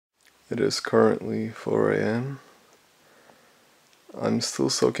It is currently 4 a.m. I'm still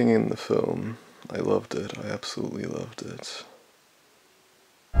soaking in the film. I loved it. I absolutely loved it.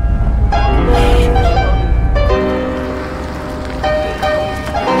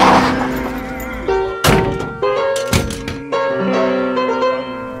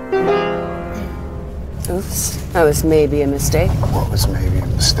 Oops, that was maybe a mistake. What was maybe a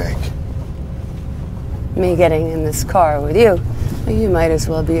mistake? Me getting in this car with you. You might as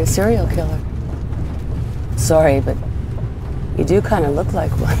well be a serial killer. Sorry, but you do kind of look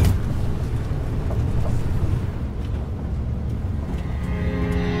like one.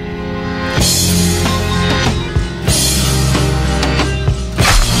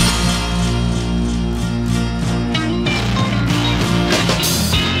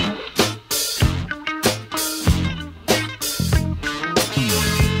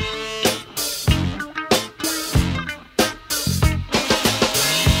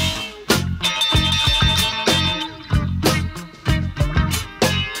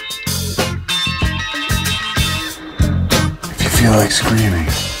 If you feel like screaming,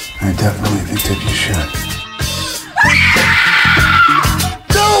 I definitely think that you should.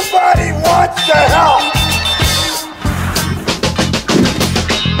 Nobody wants to help!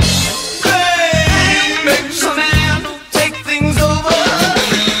 Fame makes a man take things over.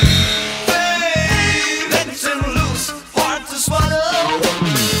 Fame lets him loose, hard to swallow.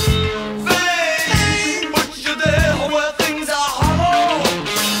 Fame puts you there where things are hollow.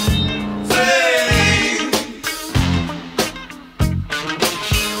 Fame,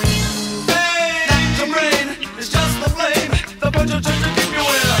 not your brain, it's just the flame that puts you to keep you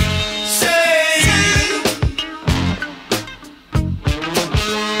in. Sane.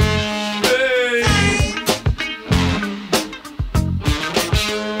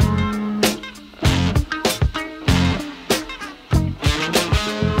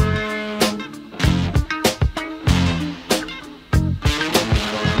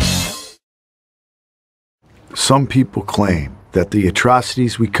 Some people claim that the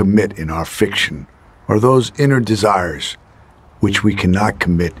atrocities we commit in our fiction are those inner desires which we cannot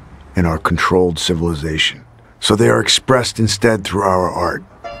commit in our controlled civilization. So they are expressed instead through our art.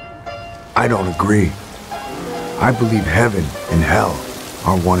 I don't agree. I believe heaven and hell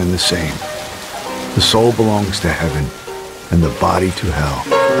are one and the same. The soul belongs to heaven and the body to hell.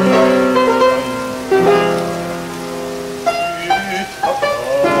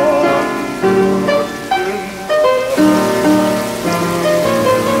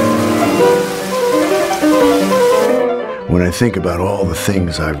 When I think about all the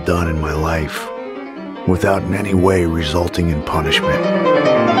things I've done in my life without in any way resulting in punishment.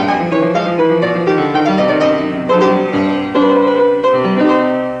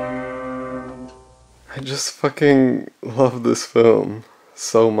 I just fucking love this film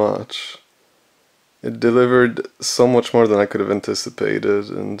so much. It delivered so much more than I could have anticipated,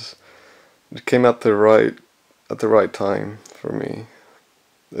 and it came at the right time for me.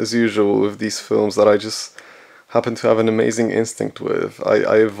 As usual with these films that I just happen to have an amazing instinct with.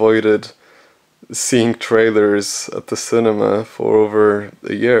 I avoided seeing trailers at the cinema for over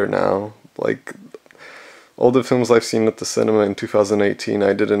a year now. Like, all the films I've seen at the cinema in 2018,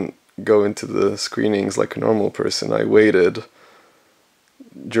 I didn't go into the screenings like a normal person. I waited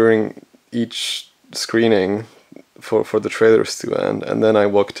during each screening for the trailers to end, and then I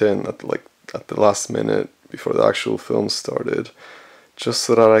walked in at the last minute before the actual film started, just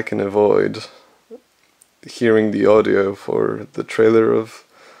so that I can avoid hearing the audio for the trailer of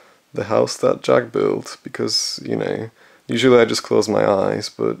the house that Jack built, because, you know, usually I just close my eyes,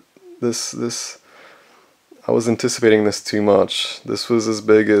 but this I was anticipating this too much. This was as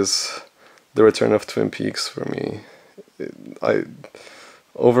big as the return of Twin Peaks for me.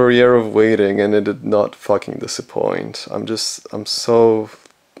 Over a year of waiting, and it did not fucking disappoint. I'm so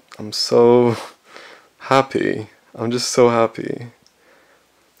happy. I'm just so happy.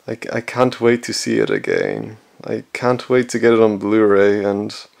 I can't wait to see it again. I can't wait to get it on Blu-ray,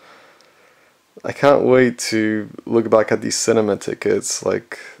 and I can't wait to look back at these cinema tickets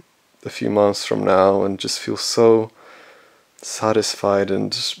like a few months from now and just feel so satisfied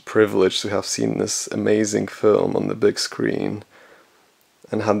and privileged to have seen this amazing film on the big screen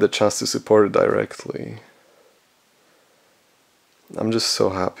and had the chance to support it directly. I'm just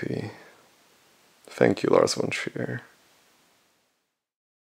so happy. Thank you, Lars von Trier.